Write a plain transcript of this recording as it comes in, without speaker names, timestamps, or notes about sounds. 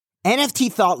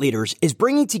NFT Thought Leaders is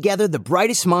bringing together the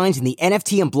brightest minds in the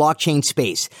NFT and blockchain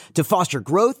space to foster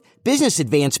growth, business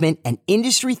advancement, and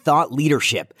industry thought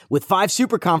leadership. With 5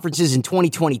 super conferences in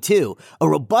 2022, a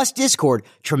robust Discord,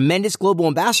 tremendous global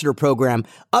ambassador program,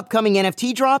 upcoming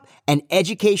NFT drop, and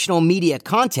educational media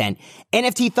content,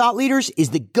 NFT Thought Leaders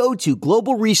is the go-to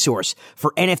global resource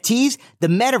for NFTs, the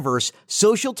Metaverse,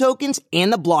 social tokens,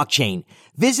 and the blockchain.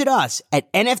 Visit us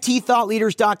at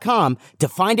nftthoughtleaders.com to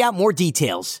find out more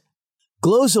details.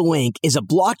 Glozo Inc. is a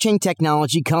blockchain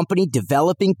technology company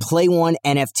developing Play One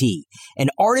NFT, an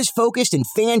artist-focused and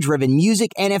fan-driven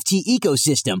music NFT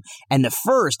ecosystem, and the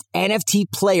first NFT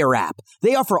player app.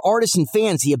 They offer artists and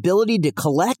fans the ability to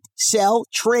collect, sell,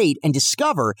 trade, and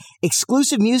discover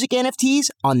exclusive music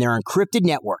NFTs on their encrypted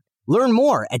network. Learn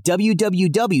more at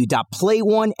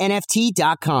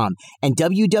www.playonenft.com and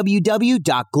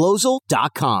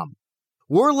www.glozel.com.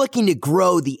 We're looking to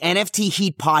grow the NFT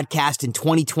Heat podcast in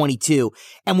 2022,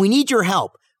 and we need your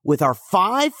help with our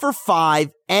 5 for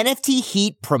 5 NFT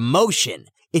Heat promotion.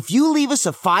 If you leave us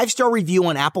a 5-star review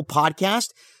on Apple Podcast,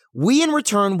 we in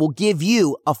return will give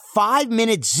you a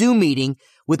 5-minute Zoom meeting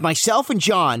with myself and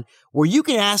John where you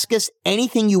can ask us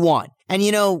anything you want. And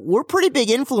you know, we're pretty big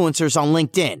influencers on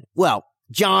LinkedIn. Well,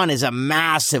 John is a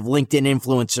massive LinkedIn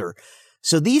influencer.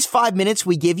 So these 5 minutes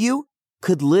we give you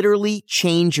could literally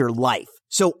change your life.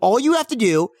 So all you have to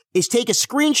do is take a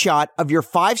screenshot of your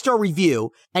 5-star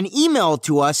review and email it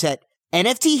to us at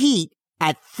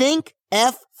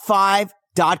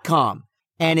nftheat@thinkf5.com.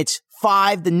 And it's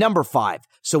 5, the number 5.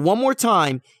 So one more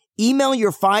time, email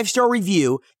your 5-star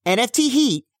review,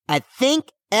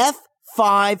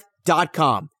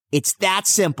 nftheat@thinkf5.com. It's that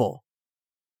simple.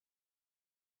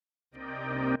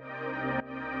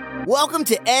 Welcome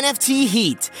to NFT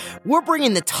Heat. We're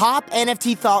bringing the top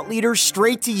NFT thought leaders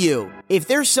straight to you. If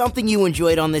there's something you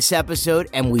enjoyed on this episode,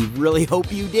 and we really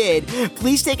hope you did,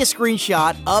 please take a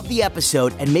screenshot of the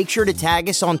episode and make sure to tag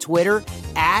us on Twitter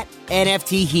at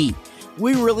NFT Heat.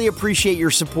 We really appreciate your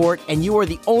support, and you are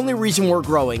the only reason we're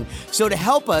growing. So to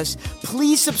help us,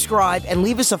 please subscribe and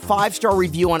leave us a 5-star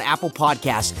review on Apple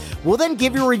Podcasts. We'll then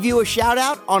give your review a shout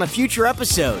out on a future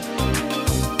episode.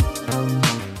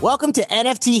 Welcome to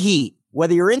NFT Heat.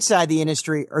 Whether you're inside the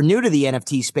industry or new to the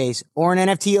NFT space or an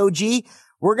NFT OG,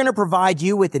 we're going to provide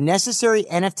you with the necessary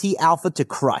NFT alpha to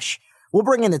crush. We'll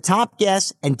bring in the top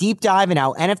guests and deep dive in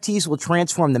how NFTs will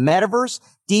transform the Metaverse,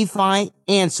 DeFi,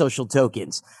 and social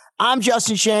tokens. I'm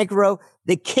Justin Shankaro,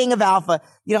 the king of alpha.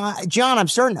 You know, John, I'm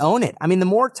starting to own it. I mean, the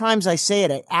more times I say it,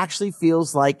 it actually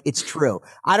feels like it's true.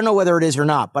 I don't know whether it is or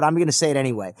not, but I'm going to say it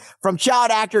anyway. From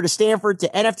child actor to Stanford to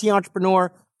NFT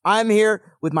entrepreneur, I'm here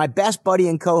with my best buddy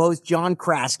and co-host, John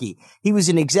Kraske. He was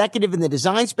an executive in the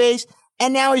design space,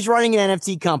 and now he's running an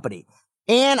NFT company.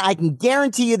 And I can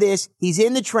guarantee you this, he's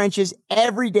in the trenches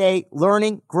every day,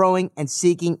 learning, growing, and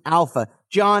seeking alpha.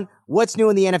 John, what's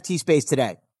new in the NFT space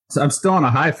today? So I'm still on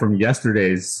a high from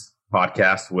yesterday's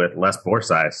podcast with Les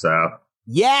Borsai. So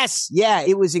yes, yeah,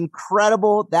 it was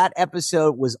incredible. That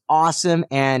episode was awesome,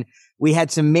 and we had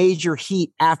some major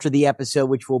heat after the episode,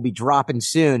 which will be dropping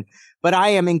soon. But I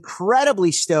am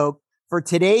incredibly stoked for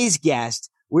today's guest.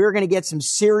 We're going to get some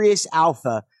serious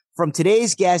alpha from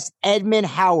today's guest, Edmund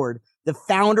Howard, the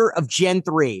founder of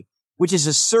Gen3, which is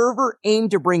a server aimed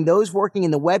to bring those working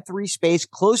in the Web3 space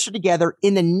closer together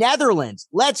in the Netherlands.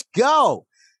 Let's go.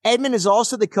 Edmund is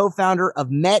also the co-founder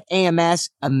of MET-AMS,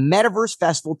 a Metaverse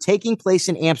festival taking place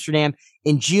in Amsterdam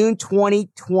in June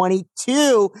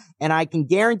 2022. And I can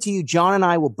guarantee you, John and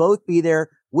I will both be there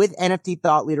with NFT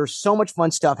thought leaders. So much fun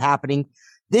stuff happening.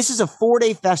 This is a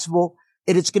 4-day festival,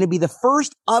 and it's going to be the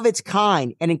first of its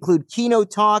kind and include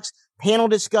keynote talks, panel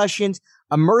discussions,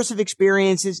 immersive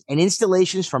experiences, and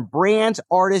installations from brands,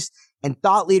 artists, and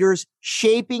thought leaders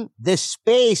shaping the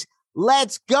space.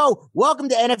 Let's go. Welcome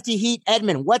to NFT Heat,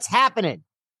 Edmund. What's happening?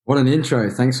 What an intro.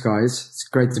 Thanks, guys. It's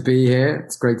great to be here.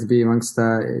 It's great to be amongst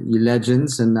you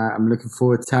legends, and I'm looking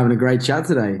forward to having a great chat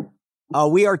today. Oh,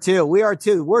 we are too. We are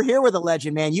too. We're here with a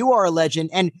legend, man. You are a legend.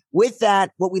 And with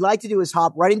that, what we like to do is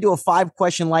hop right into a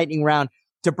 5-question lightning round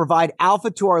to provide alpha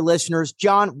to our listeners.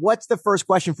 John, what's the first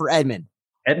question for Edmund?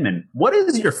 Edmund, what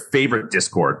is your favorite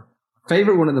Discord?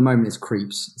 Favorite one at the moment is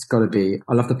Creeps. It's got to be.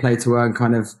 I love the play to earn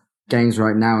kind of games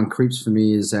right now, and Creeps for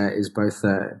me is both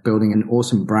building an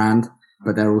awesome brand,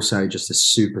 but they're also just a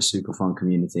super, super fun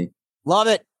community. Love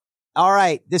it. All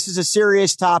right. This is a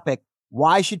serious topic.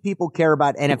 Why should people care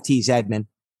about NFTs, Edmund?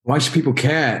 Why should people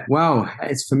care? Well,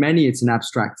 for many, it's an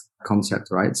abstract concept,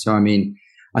 right? So, I mean,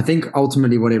 I think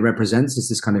ultimately what it represents is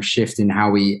this kind of shift in how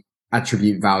we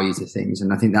attribute value to things.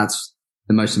 And I think that's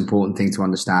the most important thing to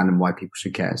understand and why people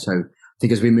should care. So I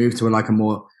think as we move to a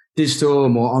more digital,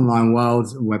 more online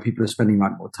world where people are spending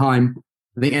like more time.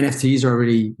 I think NFTs are a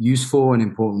really useful and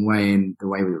important way in the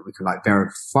way we can like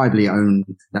verifiably own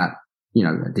that,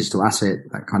 a digital asset,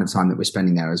 that kind of time that we're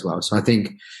spending there as well. So I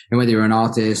think whether you're an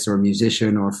artist or a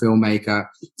musician or a filmmaker,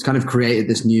 it's kind of created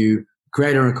this new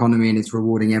creator economy, and it's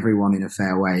rewarding everyone in a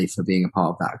fair way for being a part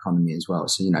of that economy as well.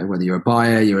 So, whether you're a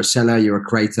buyer, you're a seller, you're a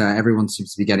creator, everyone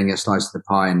seems to be getting a slice of the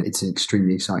pie, and it's an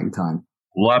extremely exciting time.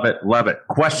 Love it. Love it.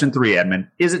 Question 3, Edmund.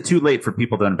 Is it too late for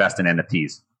people to invest in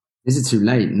NFTs? Is it too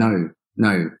late? No,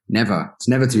 never. It's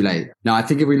never too late. No, I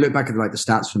think if we look back at like the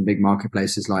stats from big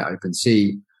marketplaces like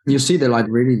OpenSea, you'll see that like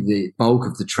really the bulk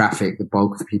of the traffic, the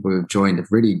bulk of the people who have joined have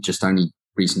really just only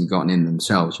recently gotten in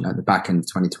themselves, at the back end of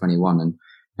 2021.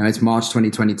 And it's March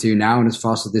 2022 now. And as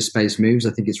fast as this space moves,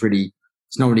 I think it's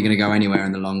not really going to go anywhere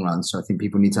in the long run. So I think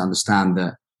people need to understand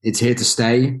that it's here to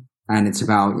stay. And it's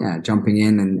about, jumping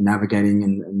in and navigating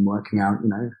and working out,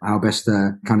 how best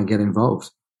to kind of get involved.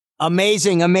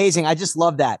 Amazing. I just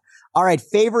love that. All right.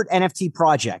 Favorite NFT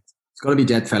project? It's got to be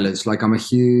Deadfellas. Like, I'm a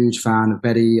huge fan of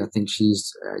Betty. I think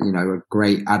she's, a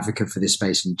great advocate for this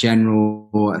space in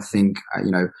general. I think, I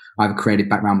have a creative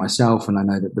background myself, and I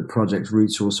know that the project's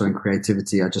roots are also in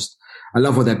creativity. I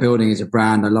love what they're building as a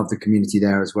brand. I love the community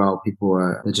there as well.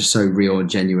 They're just so real and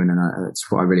genuine. And that's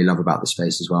what I really love about the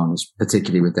space as well. And it's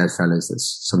particularly with Deadfellas,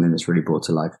 that's something that's really brought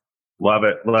to life. Love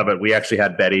it. Love it. We actually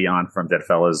had Betty on from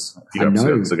Deadfellas a few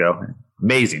episodes ago.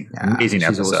 Amazing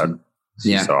episode. Awesome.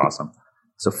 Yeah. So awesome.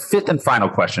 So 5th and final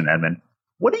question, Edmund.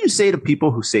 What do you say to people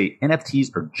who say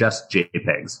NFTs are just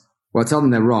JPEGs? Well, I tell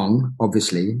them they're wrong,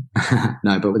 obviously.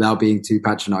 No, but without being too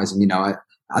patronizing,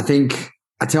 I think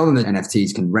I tell them that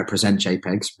NFTs can represent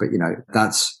JPEGs, but,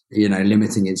 that's,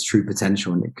 limiting its true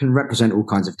potential, and it can represent all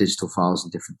kinds of digital files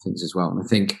and different things as well. And I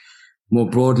think more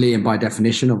broadly and by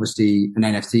definition, obviously an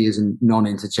NFT is a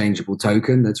non-interchangeable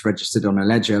token that's registered on a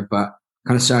ledger, but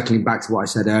kind of circling back to what I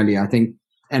said earlier, I think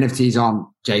NFTs aren't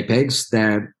JPEGs.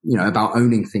 They're, about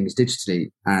owning things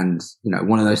digitally. And,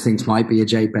 one of those things might be a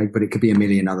JPEG, but it could be a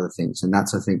million other things. And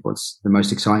that's, I think, what's the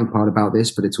most exciting part about this.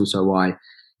 But it's also why,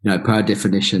 per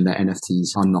definition, that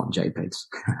NFTs are not JPEGs.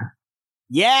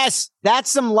 Yes, that's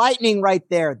some lightning right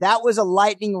there. That was a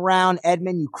lightning round,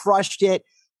 Edmund. You crushed it.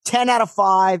 10 out of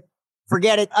 5.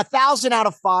 Forget it. 1,000 out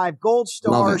of 5. Gold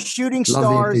stars, shooting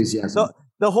stars.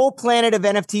 The whole planet of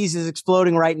NFTs is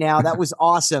exploding right now. That was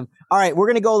awesome. All right, we're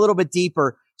going to go a little bit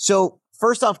deeper. So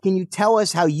first off, can you tell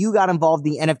us how you got involved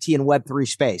in the NFT and Web3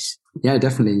 space? Yeah,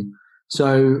 definitely.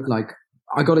 So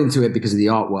I got into it because of the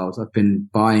art world. I've been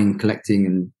buying, collecting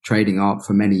and trading art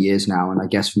for many years now. And I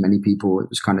guess for many people, it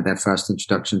was kind of their first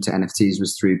introduction to NFTs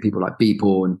was through people like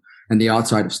Beeple and the art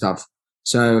side of stuff.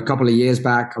 So a couple of years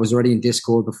back, I was already in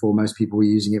Discord before most people were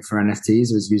using it for NFTs.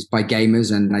 It was used by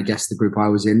gamers, and I guess the group I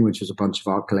was in, which was a bunch of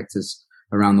art collectors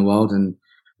around the world. And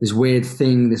this weird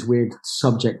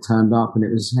subject turned up, and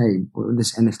it was, hey,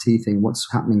 this NFT thing,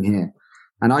 what's happening here?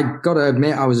 And I got to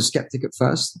admit, I was a skeptic at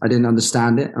first. I didn't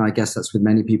understand it. And I guess that's with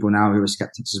many people now who are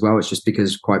skeptics as well. It's just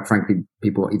because, quite frankly,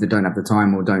 people either don't have the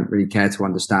time or don't really care to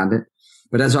understand it.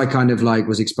 But as I kind of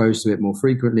was exposed to it more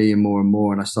frequently and more,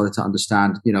 and I started to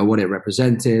understand, what it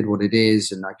represented, what it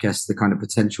is, and I guess the kind of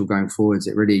potential going forwards,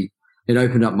 it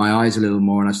opened up my eyes a little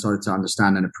more, and I started to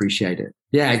understand and appreciate it.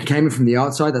 Yeah, it came in from the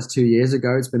art side. That's 2 years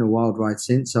ago. It's been a wild ride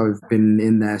since. So I've been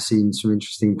in there, seen some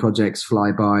interesting projects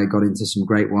fly by, got into some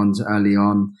great ones early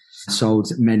on, sold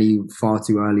many far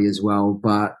too early as well.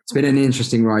 But it's been an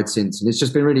interesting ride since. And it's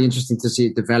just been really interesting to see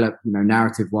it develop,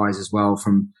 narrative wise as well,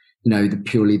 from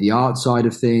purely the art side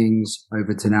of things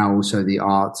over to now also the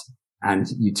art and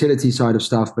utility side of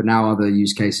stuff, but now other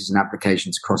use cases and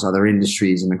applications across other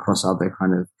industries and across other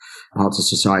kind of parts of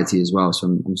society as well. So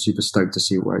I'm super stoked to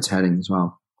see where it's heading as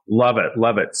well. Love it.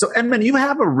 Love it. So Edmund, you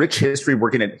have a rich history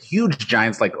working at huge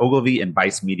giants like Ogilvy and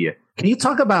Vice Media. Can you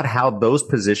talk about how those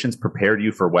positions prepared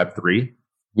you for Web3?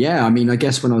 Yeah, I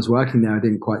guess when I was working there, I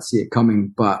didn't quite see it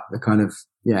coming, but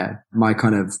my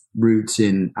kind of roots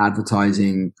in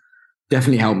advertising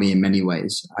definitely helped me in many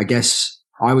ways. I guess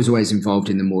I was always involved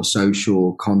in the more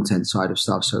social content side of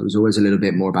stuff. So it was always a little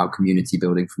bit more about community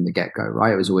building from the get-go,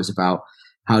 right? It was always about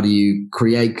how do you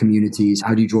create communities?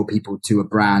 How do you draw people to a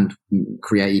brand,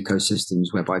 create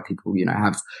ecosystems whereby people,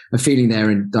 have a feeling they're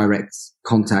in direct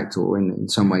contact or in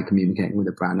some way communicating with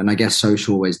a brand. And I guess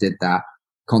social always did that.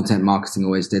 Content marketing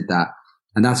always did that.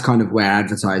 And that's kind of where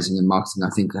advertising and marketing,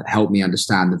 I think, helped me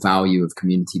understand the value of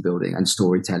community building and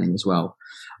storytelling as well.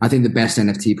 I think the best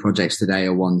NFT projects today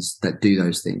are ones that do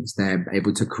those things. They're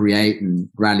able to create and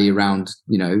rally around,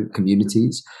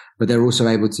 communities, but they're also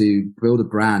able to build a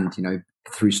brand,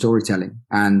 through storytelling.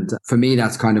 And for me,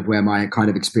 that's kind of where my kind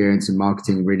of experience in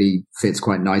marketing really fits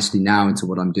quite nicely now into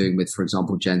what I'm doing with, for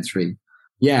example, Gen 3.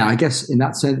 Yeah, I guess in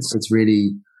that sense, it's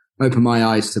really opened my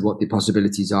eyes to what the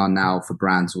possibilities are now for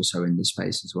brands also in this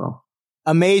space as well.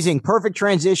 Amazing. Perfect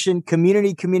transition.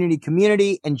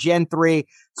 Community, and Gen 3.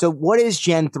 So what is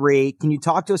Gen 3? Can you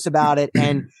talk to us about it?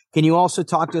 And can you also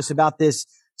talk to us about this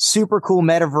super cool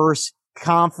Metaverse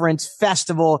conference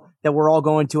festival that we're all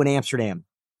going to in Amsterdam?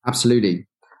 Absolutely.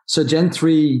 So Gen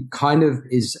 3 kind of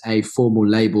is a formal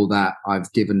label that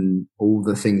I've given all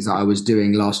the things that I was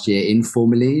doing last year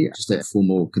informally, just a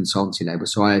formal consultancy label.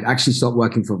 So I actually stopped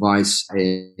working for Vice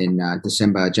in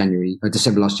December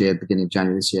last year, beginning of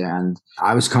January this year. And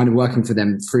I was kind of working for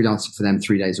them, freelancing for them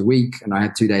 3 days a week. And I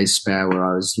had 2 days spare where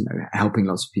I was, helping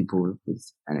lots of people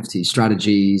with NFT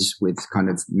strategies, with kind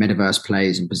of metaverse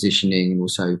plays and positioning, and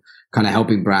also kind of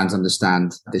helping brands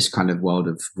understand this kind of world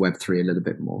of Web3 a little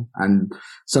bit more. And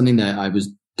something that I was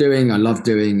doing, I loved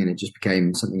doing, and it just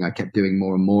became something I kept doing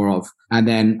more and more of. And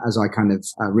then as I kind of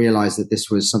realized that this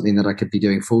was something that I could be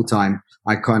doing full time,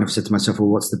 I kind of said to myself, well,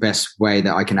 what's the best way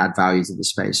that I can add value to the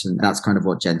space? And that's kind of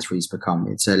what Gen 3's become.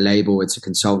 It's a label, it's a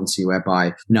consultancy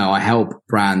whereby, I help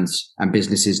brands and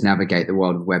businesses navigate the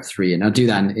world of Web3. And I do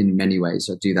that in many ways.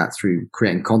 I do that through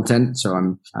creating content. So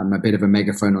I'm a bit of a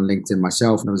megaphone on LinkedIn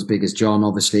myself, not as big as John,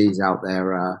 obviously. He's out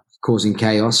there causing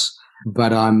chaos.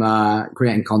 But I'm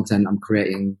creating content. I'm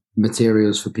creating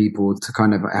materials for people to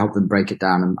kind of help them break it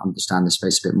down and understand the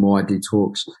space a bit more. I do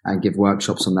talks and give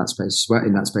workshops on that space,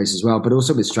 in that space as well, but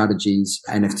also with strategies,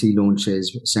 NFT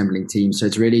launches, assembling teams. So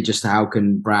it's really just how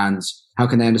can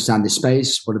they understand this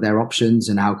space? What are their options?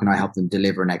 And how can I help them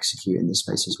deliver and execute in this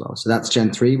space as well? So that's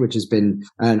Gen 3, which has been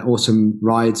an awesome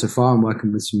ride so far. I'm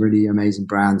working with some really amazing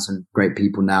brands and great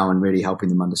people now and really helping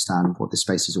them understand what the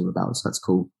space is all about. So that's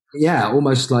cool. Yeah,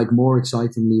 almost like more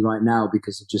excitingly right now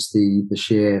because of just the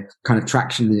sheer kind of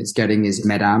traction that it's getting is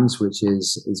MET-AMS, which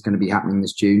is going to be happening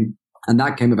this June. And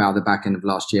that came about the back end of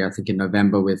last year, I think in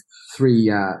November, with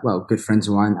three, good friends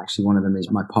of mine. Actually, one of them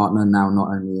is my partner now, not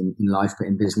only in life, but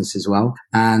in business as well.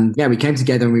 And yeah, we came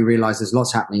together and we realized there's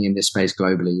lots happening in this space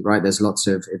globally, right? There's lots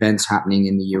of events happening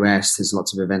in the US. There's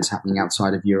lots of events happening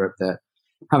outside of Europe that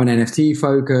have an NFT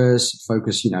focus,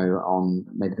 on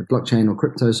maybe the blockchain or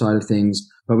crypto side of things.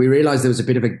 But we realized there was a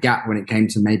bit of a gap when it came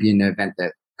to maybe an event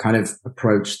that kind of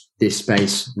approached this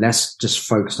space, less just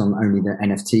focused on only the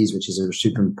NFTs, which is a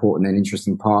super important and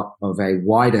interesting part of a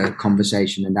wider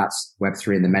conversation, and that's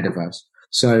Web3 and the Metaverse.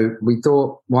 So we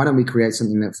thought, why don't we create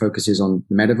something that focuses on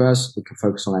the Metaverse? It can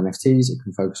focus on NFTs, it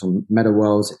can focus on meta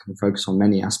worlds, it can focus on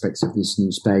many aspects of this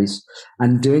new space,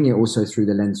 and doing it also through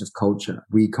the lens of culture.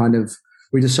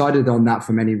 We decided on that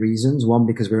for many reasons. One,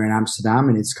 because we're in Amsterdam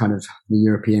and it's kind of the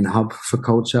European hub for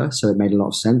culture. So it made a lot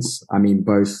of sense. I mean,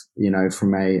 both,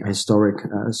 from a historic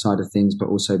side of things, but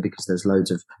also because there's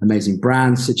loads of amazing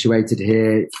brands situated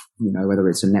here, whether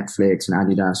it's a Netflix, an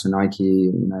Adidas, a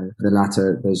Nike, the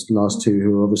latter, those last two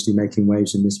who are obviously making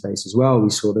waves in this space as well. We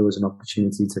saw there was an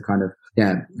opportunity to kind of,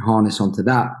 harness onto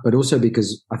that. But also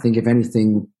because I think if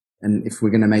anything, and if we're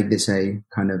going to make this a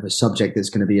kind of a subject that's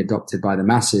going to be adopted by the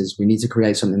masses, we need to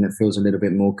create something that feels a little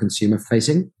bit more consumer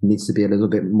facing. It needs to be a little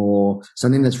bit more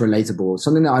something that's relatable,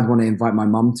 something that I'd want to invite my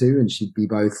mum to, and she'd be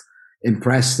both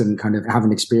impressed and kind of have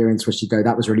an experience where she'd go,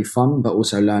 that was really fun, but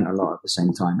also learn a lot at the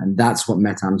same time. And that's what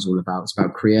MET-AMS is all about. It's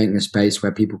about creating a space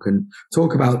where people can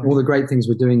talk about all the great things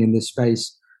we're doing in this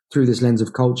space through this lens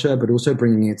of culture, but also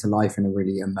bringing it to life in a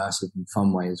really immersive and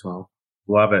fun way as well.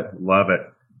 Love it. Love it.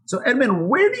 So Edmund,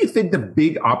 where do you think the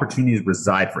big opportunities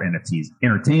reside for NFTs?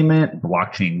 Entertainment,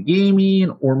 blockchain gaming,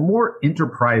 or more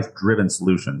enterprise-driven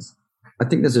solutions? I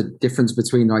think there's a difference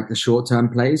between like the short-term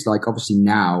plays. Like obviously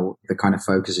now the kind of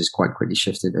focus is quite quickly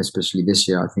shifted, especially this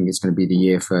year. I think it's going to be the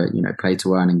year for, play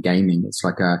to earn and gaming. It's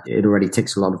like it already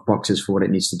ticks a lot of boxes for what it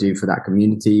needs to do for that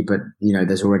community. But,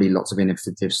 there's already lots of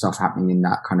innovative stuff happening in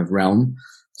that kind of realm.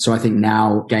 So I think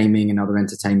now gaming and other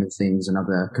entertainment things and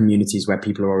other communities where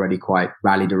people are already quite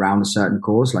rallied around a certain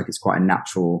cause, like it's quite a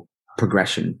natural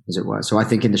progression, as it were. So I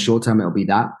think in the short term, it'll be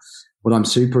that. What I'm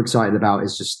super excited about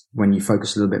is just when you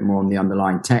focus a little bit more on the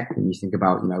underlying tech and you think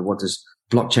about, what does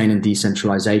blockchain and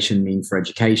decentralization mean for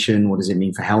education? What does it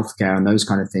mean for healthcare and those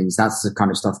kind of things? That's the kind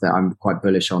of stuff that I'm quite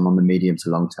bullish on the medium to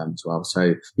long term as well.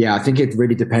 So yeah, I think it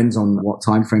really depends on what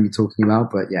time frame you're talking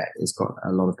about, but yeah, it's got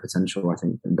a lot of potential, I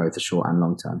think, in both the short and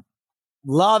long term.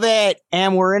 Love it.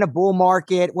 And we're in a bull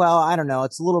market. Well, I don't know.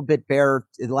 It's a little bit bear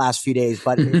in the last few days,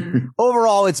 but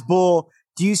overall it's bull.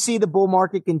 Do you see the bull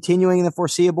market continuing in the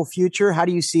foreseeable future? How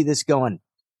do you see this going?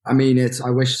 I mean,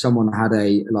 I wish someone had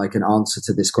an answer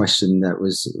to this question that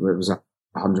was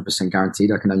 100%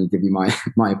 guaranteed. I can only give you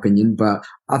my opinion, but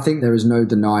I think there is no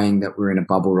denying that we're in a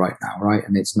bubble right now, right?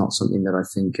 And it's not something that I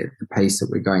think at the pace that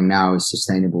we're going now is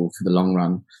sustainable for the long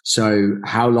run. So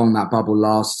how long that bubble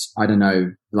lasts, I don't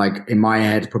know. Like in my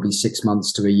head, probably 6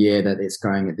 months to a year that it's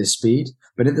going at this speed.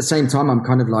 But at the same time, I'm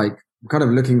kind of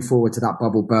looking forward to that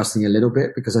bubble bursting a little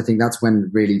bit, because I think that's when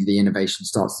really the innovation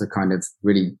starts to kind of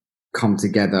really come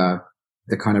together.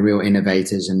 The kind of real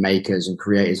innovators and makers and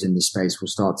creators in this space will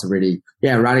start to really,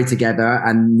 rally together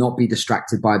and not be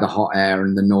distracted by the hot air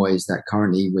and the noise that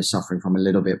currently we're suffering from a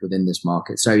little bit within this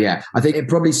market. So I think it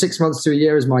probably 6 months to a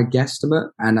year is my guesstimate.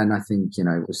 And then I think,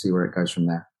 we'll see where it goes from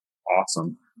there.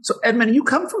 Awesome. So Edmund, you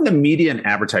come from the media and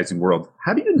advertising world.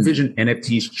 How do you envision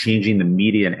NFTs changing the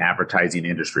media and advertising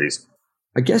industries?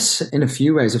 I guess in a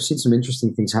few ways, I've seen some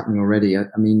interesting things happening already. I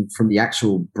mean, from the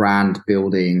actual brand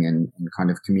building and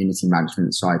kind of community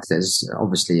management side, there's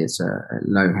obviously it's a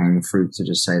low-hanging fruit to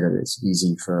just say that it's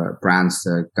easy for brands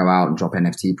to go out and drop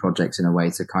NFT projects in a way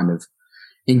to kind of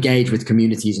engage with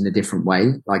communities in a different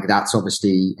way. Like that's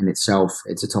obviously in itself,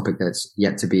 it's a topic that's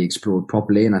yet to be explored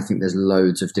properly. And I think there's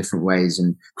loads of different ways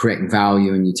in creating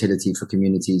value and utility for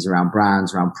communities around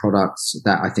brands, around products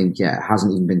that I think,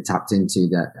 hasn't even been tapped into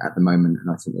that at the moment. And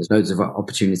I think there's loads of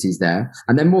opportunities there.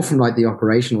 And then more from like the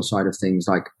operational side of things,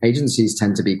 like agencies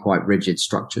tend to be quite rigid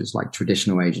structures, like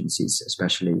traditional agencies,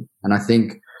 especially. And I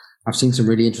think I've seen some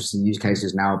really interesting use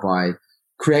cases now by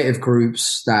creative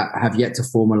groups that have yet to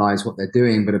formalize what they're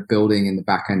doing, but are building in the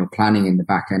back end or planning in the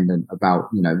back end and about,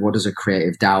 what does a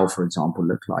creative DAO, for example,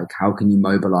 look like? How can you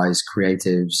mobilize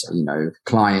creatives,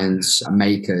 clients,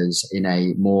 makers in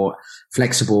a more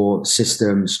flexible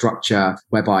system structure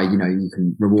whereby, you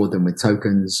can reward them with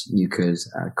tokens. You could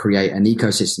create an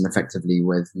ecosystem effectively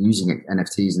with using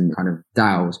NFTs and kind of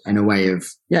DAOs in a way of,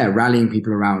 rallying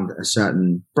people around a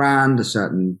certain brand, a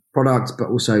certain product, but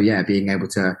also, being able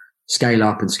to scale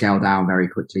up and scale down very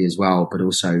quickly as well, but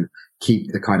also keep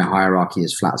the kind of hierarchy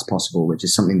as flat as possible, which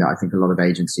is something that I think a lot of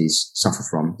agencies suffer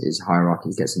from, is hierarchy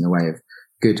gets in the way of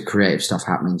good creative stuff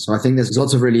happening. So I think there's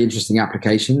lots of really interesting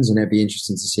applications, and it'd be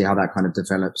interesting to see how that kind of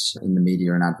develops in the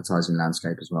media and advertising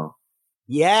landscape as well.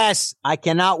 Yes, I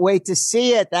cannot wait to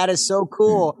see it. That is so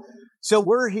cool. So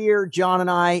we're here, John and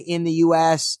I, in the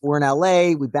US. We're in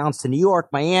LA. We bounced to New York,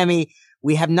 Miami.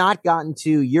 We have not gotten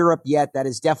to Europe yet. That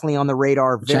is definitely on the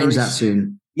radar. Change that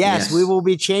soon. Yes, we will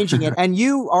be changing it. And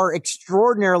you are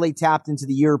extraordinarily tapped into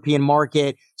the European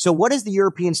market. So what is the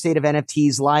European state of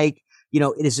NFTs like?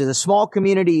 Is it a small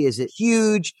community? Is it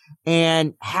huge?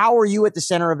 And how are you at the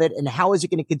center of it? And how is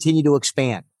it going to continue to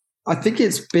expand? I think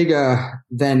it's bigger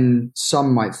than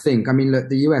some might think. I mean, look,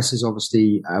 the US is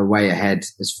obviously way ahead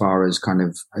as far as kind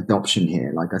of adoption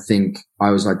here. Like, I think I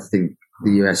always like to think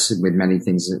the US with many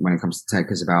things when it comes to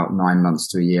tech is about 9 months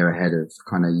to a year ahead of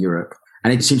kind of Europe.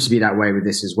 And it seems to be that way with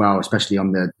this as well, especially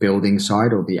on the building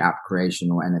side or the app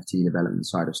creation or NFT development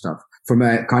side of stuff. From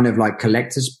a kind of like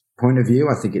collector's point of view,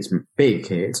 I think it's big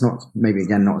here. It's not, maybe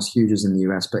again, not as huge as in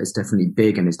the US, but it's definitely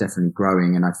big and it's definitely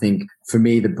growing. And I think for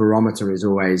me, the barometer is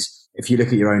always, if you look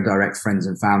at your own direct friends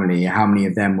and family, how many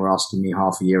of them were asking me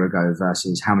half a year ago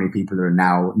versus how many people are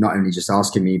now not only just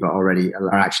asking me, but already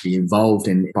are actually involved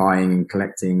in buying and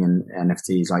collecting and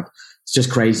NFTs. Like, it's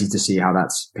just crazy to see how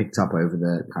that's picked up over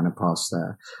the kind of past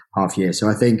half year. So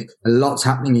I think a lot's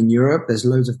happening in Europe. There's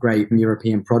loads of great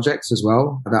European projects as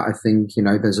well that I think,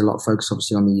 there's a lot of focus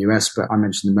obviously on the US, but I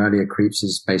mentioned them earlier. Creeps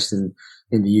is based in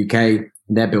the UK.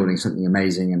 They're building something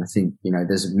amazing. And I think,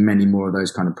 there's many more of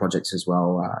those kind of projects as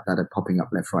well that are popping up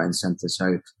left, right and center.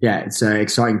 So it's an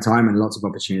exciting time and lots of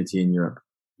opportunity in Europe.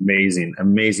 Amazing.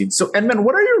 Amazing. So Edmund,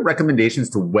 what are your recommendations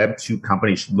to Web2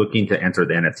 companies looking to enter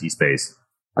the NFT space?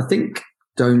 I think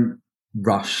don't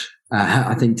rush.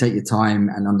 I think take your time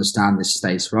and understand this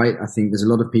space, right? I think there's a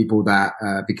lot of people that,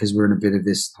 because we're in a bit of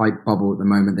this hype bubble at the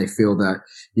moment, they feel that,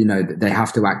 that they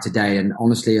have to act today. And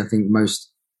honestly, I think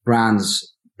most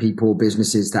brands, people,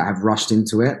 businesses that have rushed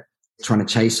into it, trying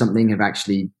to chase something have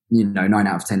actually, 9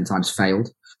 out of 10 times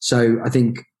failed. So I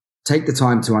think take the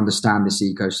time to understand this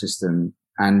ecosystem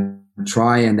and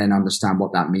try and then understand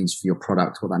what that means for your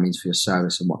product, what that means for your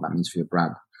service, and what that means for your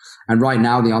brand. And right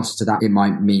now, the answer to that, it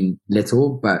might mean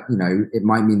little, but, it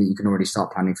might mean that you can already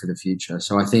start planning for the future.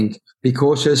 So I think be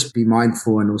cautious, be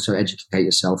mindful, and also educate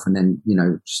yourself, and then,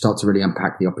 start to really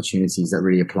unpack the opportunities that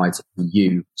really apply to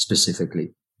you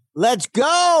specifically. Let's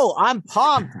go. I'm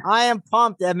pumped. I am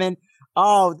pumped, Edmund.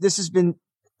 Oh, this has been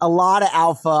a lot of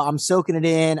alpha. I'm soaking it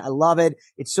in. I love it.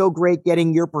 It's so great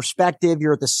getting your perspective.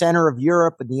 You're at the center of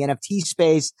Europe and the NFT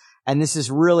space. And this is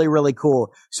really, really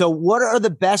cool. So what are the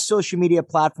best social media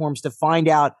platforms to find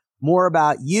out more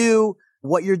about you,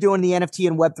 what you're doing in the NFT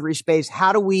and Web3 space?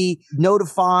 How do we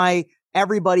notify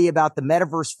everybody about the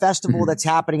Metaverse Festival that's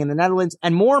happening in the Netherlands?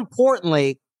 And more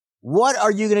importantly, what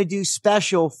are you going to do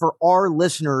special for our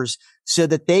listeners so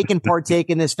that they can partake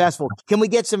in this festival? Can we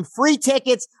get some free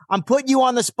tickets? I'm putting you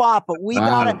on the spot, but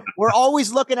we're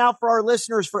always looking out for our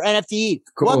listeners for NFT.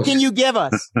 What can you give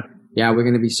us? Yeah, we're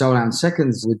going to be sold out in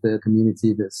seconds with the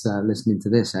community that's listening to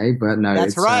this, eh? But no,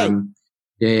 that's right.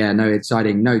 No,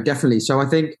 exciting. No, definitely. So I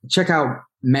think check out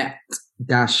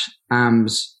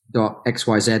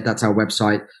MET-AMS.xyz. That's our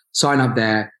website. Sign up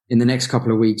there. In the next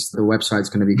couple of weeks, the website's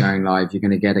going to be going live. You're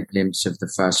going to get a glimpse of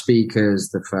the first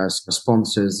speakers, the first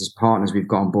sponsors, the partners we've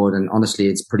got on board. And honestly,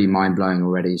 it's pretty mind blowing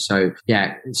already. So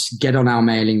yeah, get on our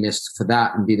mailing list for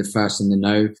that and be the first in the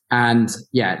know. And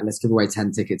yeah, let's give away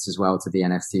 10 tickets as well to the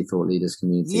NFT Thought Leaders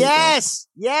community. Yes.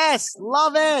 Yes.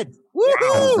 Love it.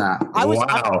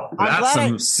 Woohoo! That's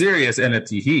some serious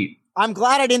NFT heat. I'm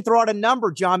glad I didn't throw out a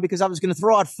number, John, because I was going to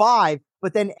throw out 5,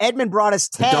 but then Edmund brought us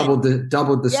 10.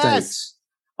 Doubled the stakes.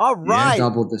 All right. Yeah,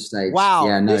 doubled the stakes. Wow.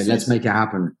 Yeah, no, let's make it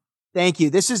happen. Thank you.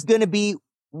 This is going to be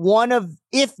one of,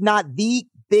 if not the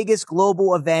biggest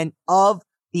global event of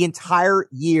the entire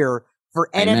year for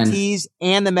NFTs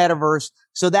and the Metaverse.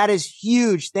 So that is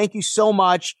huge. Thank you so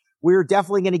much. We're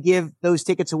definitely going to give those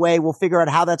tickets away. We'll figure out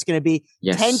how that's going to be.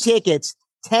 Yes.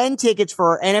 10 tickets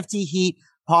for our NFT Heat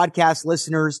podcast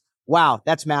listeners. Wow.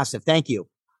 That's massive. Thank you.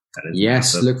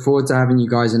 Yes. Massive. Look forward to having you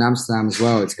guys in Amsterdam as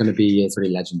well. It's going to be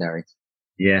pretty legendary.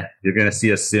 Yeah, you're going to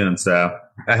see us soon. So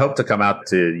I hope to come out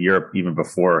to Europe even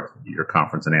before your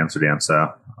conference in Amsterdam.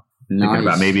 So thinking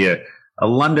about maybe a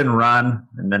London run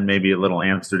and then maybe a little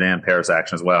Amsterdam, Paris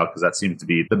action as well, because that seems to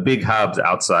be the big hubs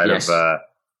outside of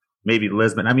maybe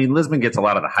Lisbon. I mean, Lisbon gets a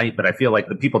lot of the hype, but I feel like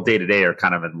the people day to day are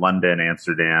kind of in London,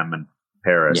 Amsterdam, and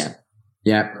Paris.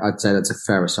 Yeah, I'd say that's a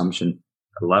fair assumption.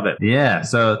 I love it. Yeah.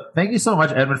 So thank you so much,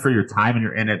 Edmund, for your time and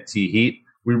your NFT heat.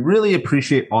 We really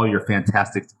appreciate all your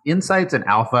fantastic insights and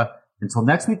alpha. Until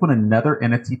next week, when another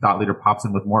NFT thought leader pops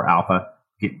in with more alpha,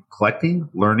 get collecting,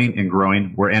 learning, and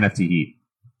growing. We're NFT Heat.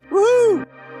 Woo!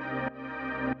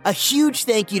 A huge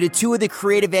thank you to 2 of the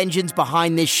creative engines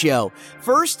behind this show.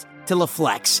 First, to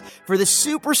LaFlex for the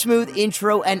super smooth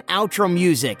intro and outro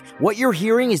music. What you're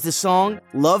hearing is the song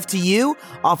Love to You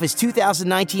off his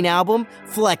 2019 album,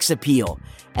 Flex Appeal.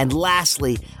 And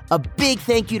lastly, a big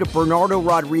thank you to Bernardo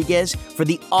Rodriguez for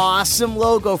the awesome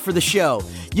logo for the show.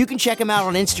 You can check him out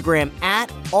on Instagram at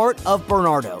Art of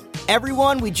Bernardo.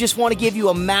 Everyone, we just want to give you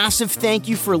a massive thank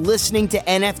you for listening to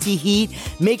NFT Heat.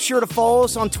 Make sure to follow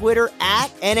us on Twitter at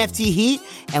NFT Heat,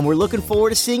 and we're looking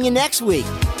forward to seeing you next week.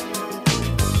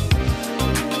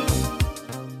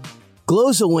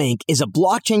 Glozo Inc. is a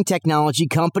blockchain technology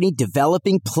company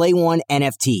developing Play One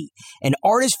NFT, an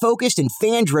artist-focused and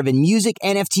fan-driven music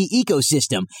NFT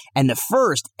ecosystem, and the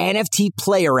first NFT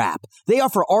player app. They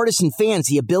offer artists and fans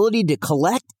the ability to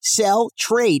collect, sell,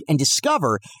 trade, and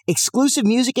discover exclusive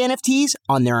music NFTs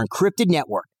on their encrypted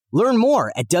network. Learn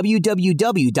more at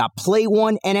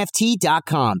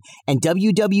www.playonenft.com and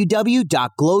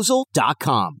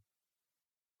www.glozel.com.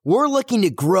 We're looking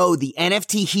to grow the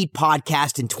NFT Heat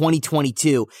podcast in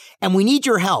 2022, and we need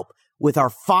your help with our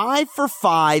 5 for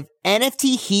 5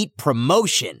 NFT Heat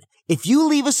promotion. If you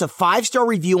leave us a 5-star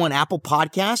review on Apple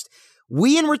Podcast,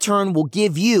 we in return will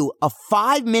give you a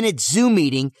 5-minute Zoom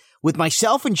meeting with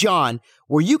myself and John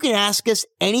where you can ask us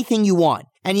anything you want.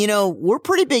 And you know, we're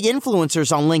pretty big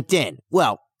influencers on LinkedIn.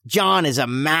 Well, John is a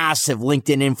massive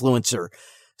LinkedIn influencer.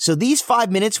 So these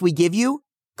 5 minutes we give you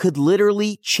could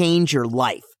literally change your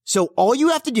life. So all you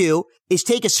have to do is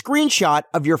take a screenshot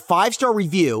of your 5-star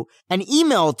review and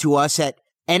email it to us at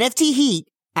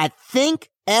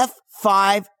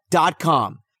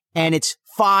nftheat@thinkf5.com. And it's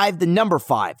 5, the number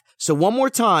 5. So one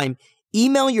more time,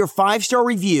 email your 5-star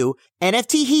review,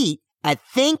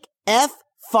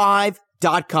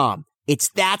 nftheat@thinkf5.com. It's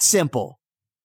that simple.